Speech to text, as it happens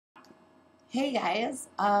Hey guys,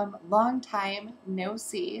 long time no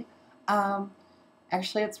see. Um,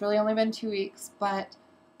 Actually, it's really only been 2 weeks, but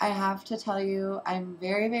I have to tell you, I'm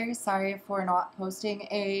very, very sorry for not posting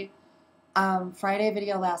a Friday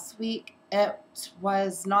video last week. It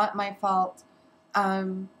was not my fault.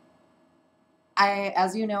 Um,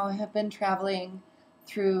 as you know, have been traveling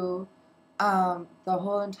through the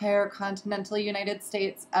whole entire continental United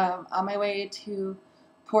States on my way to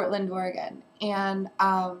Portland, Oregon, and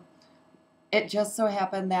it just so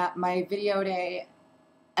happened that my video day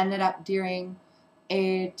ended up during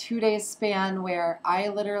a 2 day span where I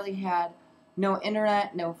literally had no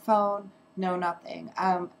internet, no phone, no nothing.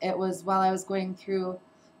 It was while I was going through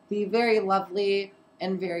the very lovely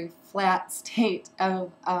and very flat state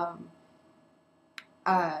of,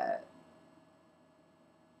 uh,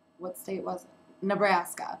 what state was it?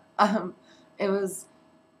 Nebraska. It was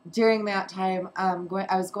during that time, I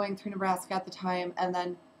was going through Nebraska at the time, and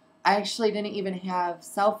then I actually didn't even have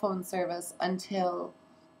cell phone service until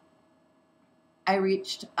I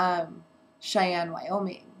reached Cheyenne,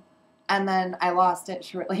 Wyoming. And then I lost it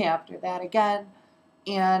shortly after that again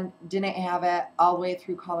and didn't have it all the way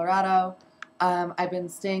through Colorado. I've been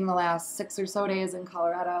staying the last 6 or so days in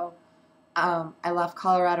Colorado. I left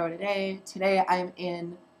Colorado today. Today I'm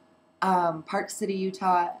in Park City,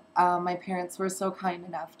 Utah. My parents were so kind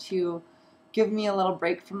enough to give me a little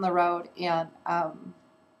break from the road and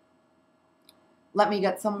let me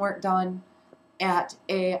get some work done at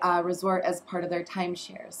a resort as part of their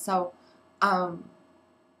timeshare. So, I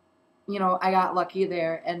got lucky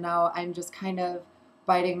there, and now I'm just kind of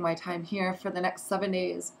biding my time here for the next 7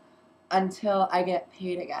 days until I get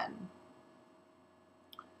paid again.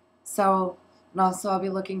 So, and also I'll be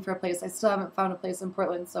looking for a place. I still haven't found a place in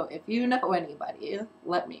Portland, so if you know anybody,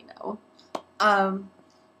 let me know.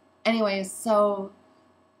 Anyway, so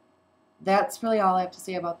that's really all I have to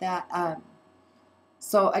say about that.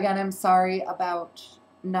 So again, I'm sorry about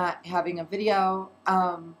not having a video.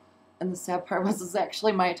 And the sad part was, this is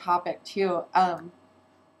actually my topic too.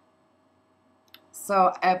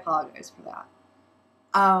 So I apologize for that.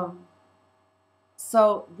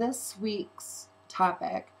 So this week's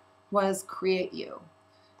topic was create you.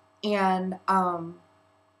 And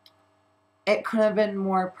it couldn't have been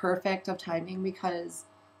more perfect of timing because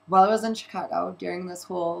while I was in Chicago during this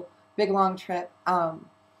whole big long trip,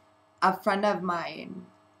 a friend of mine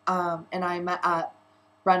and I met up.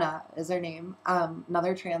 Brenna is her name,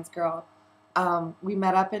 another trans girl. We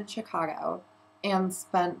met up in Chicago and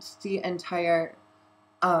spent the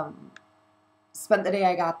day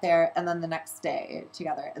I got there and then the next day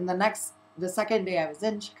together. And the second day I was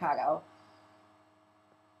in Chicago,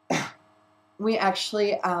 we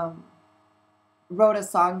actually wrote a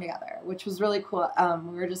song together, which was really cool.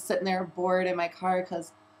 We were just sitting there bored in my car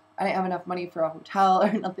because I didn't have enough money for a hotel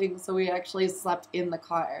or nothing, so we actually slept in the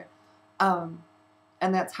car. And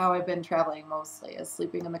that's how I've been traveling mostly, is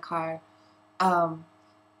sleeping in the car.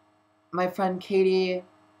 My friend Katie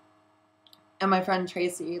and my friend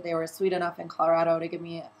Tracy, they were sweet enough in Colorado to give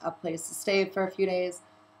me a place to stay for a few days.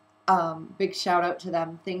 Big shout out to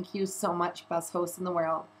them. Thank you so much, best hosts in the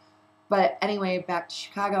world. But anyway, back to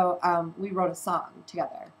Chicago, we wrote a song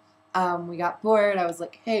together. We got bored. I was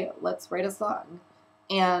like, hey, let's write a song.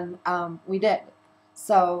 And we did.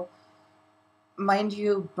 So, mind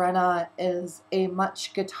you, Brenna is a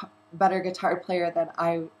much better guitar player than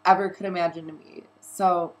I ever could imagine to be.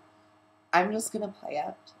 So I'm just going to play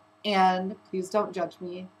it. And please don't judge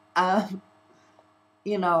me. I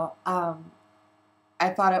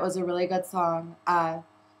thought it was a really good song.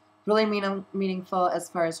 Really meaningful as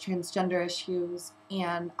far as transgender issues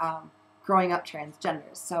and growing up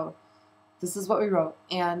transgenders. So this is what we wrote.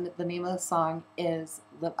 And the name of the song is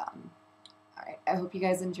Live On. Alright, I hope you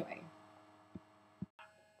guys enjoy.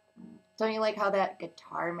 Don't you like how that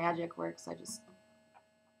guitar magic works? I just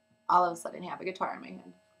all of a sudden have a guitar in my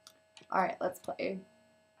hand. Alright, let's play.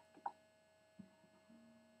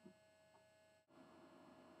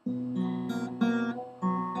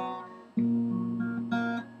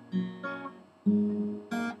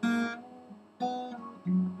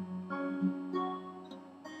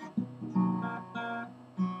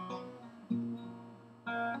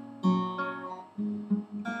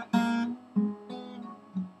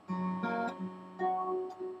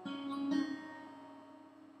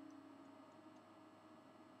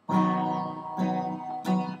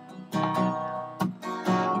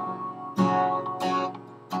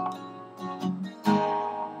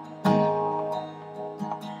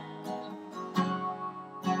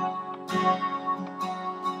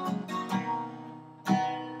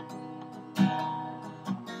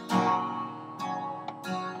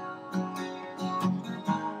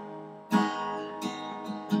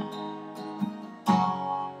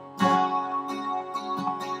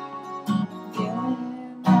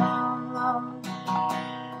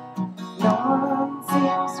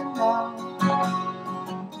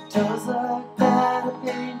 Those look better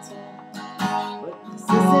painted, but this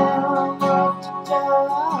isn't what you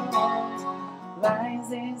chose. Lies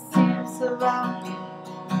they seem surround you,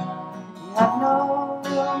 you have no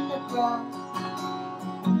room to grow.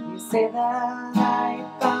 You say that I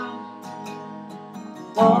found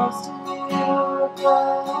doors to your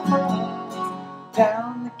clothes.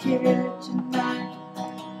 Down the kitchen knife,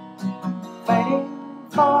 fighting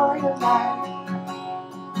for your life.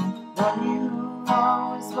 One you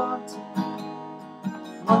always wanted,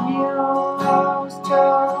 one you always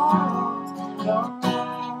chose. Don't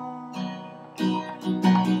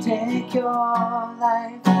take your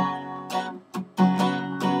life.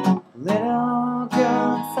 Little girl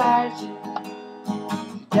inside you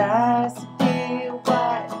dies to be a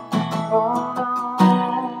wife. Hold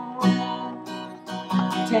on,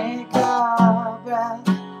 take a breath.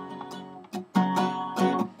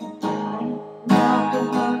 Not been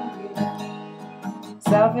hungry.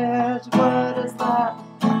 Salvage what is left.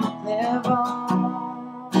 Live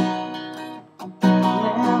on,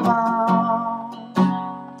 live on.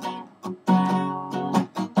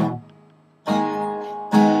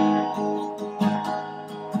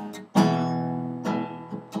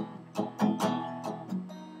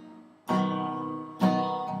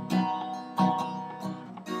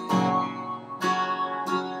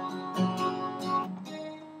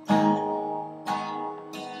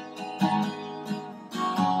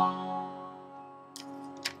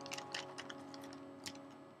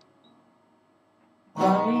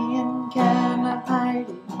 Barbie and Ken are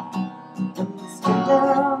hiding in the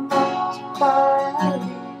kingdom that you fight.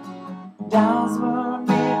 Dolls were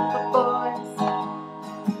made for boys.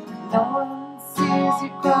 No one sees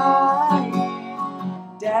you crying.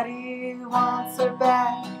 Daddy wants her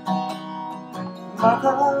back.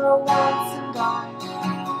 Mother wants him gone.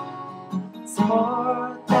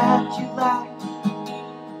 Support that you lack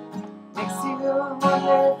makes you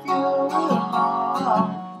wonder if you're wrong.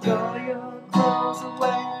 Throw your clothes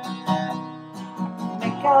away.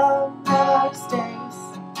 Make up mistakes.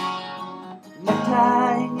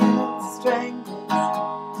 Necktie and strangles.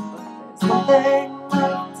 But there's nothing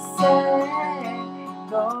left to say.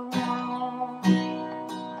 Go on,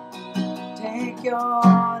 take your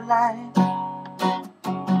life.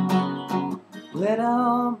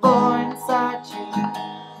 Little boy inside you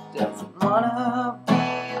doesn't wanna be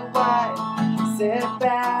a wife. Sit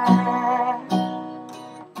back,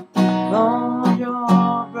 hold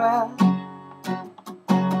your breath.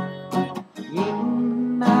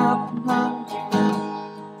 Eaten up and hungry.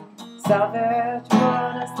 Salvage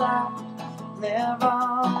what is left. Live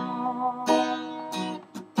on,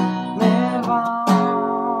 live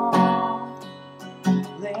on,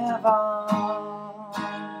 live on.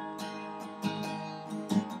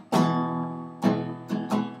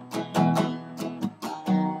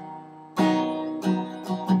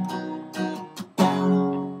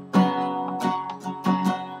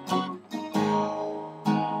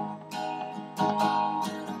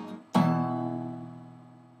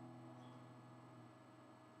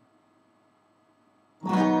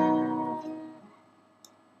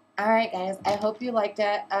 Alright guys, I hope you liked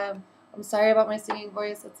it. I'm sorry about my singing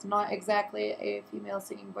voice. It's not exactly a female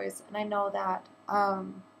singing voice, and I know that. I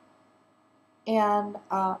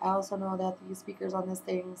also know that the speakers on this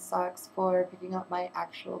thing sucks for picking up my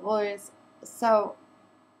actual voice. So,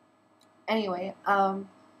 anyway,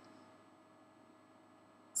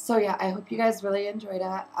 so yeah, I hope you guys really enjoyed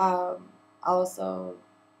it. Also,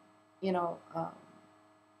 you know,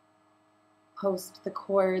 post the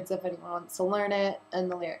chords if anyone wants to learn it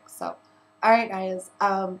and the lyrics. So, alright guys,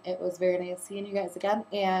 it was very nice seeing you guys again,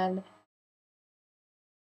 and